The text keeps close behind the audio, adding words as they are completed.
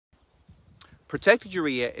Protected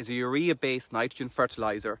urea is a urea-based nitrogen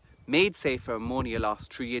fertiliser made safe from ammonia loss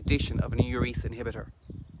through the addition of an urease inhibitor.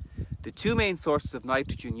 The two main sources of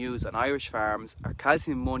nitrogen used on Irish farms are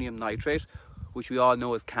calcium ammonium nitrate, which we all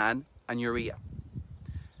know as CAN, and urea.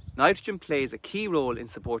 Nitrogen plays a key role in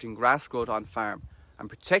supporting grass growth on farm, and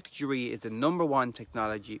protected urea is the #1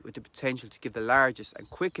 technology with the potential to give the largest and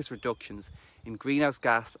quickest reductions in greenhouse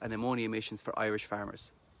gas and ammonia emissions for Irish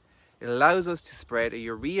farmers. It allows us to spread a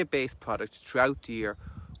urea-based product throughout the year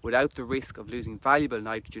without the risk of losing valuable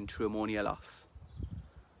nitrogen through ammonia loss.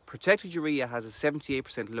 Protected urea has a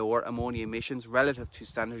 78% lower ammonia emissions relative to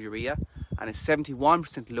standard urea and a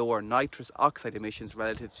 71% lower nitrous oxide emissions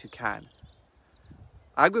relative to CAN.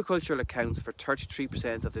 Agricultural accounts for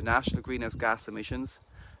 33% of the national greenhouse gas emissions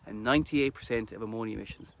and 98% of ammonia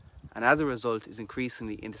emissions, and as a result is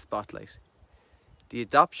increasingly in the spotlight. The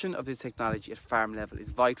adoption of this technology at farm level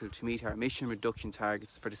is vital to meet our emission reduction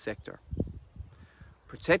targets for the sector.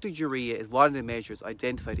 Protected urea is one of the measures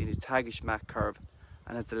identified in the Tagish MAC curve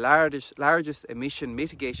and has the largest emission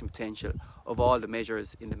mitigation potential of all the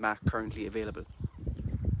measures in the MAC currently available.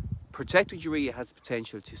 Protected urea has the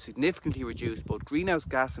potential to significantly reduce both greenhouse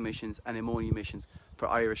gas emissions and ammonia emissions for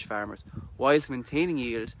Irish farmers, whilst maintaining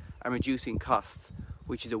yield and reducing costs,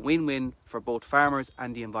 which is a win-win for both farmers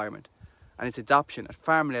and the environment, and its adoption at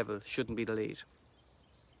farm level shouldn't be delayed.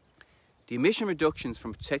 The emission reductions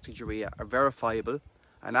from protected urea are verifiable,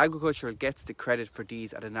 and agriculture gets the credit for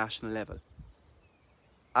these at a national level.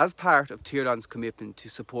 As part of Phelan's commitment to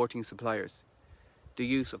supporting suppliers, the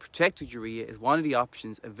use of protected urea is one of the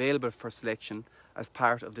options available for selection as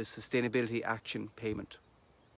part of the Sustainability Action Payment.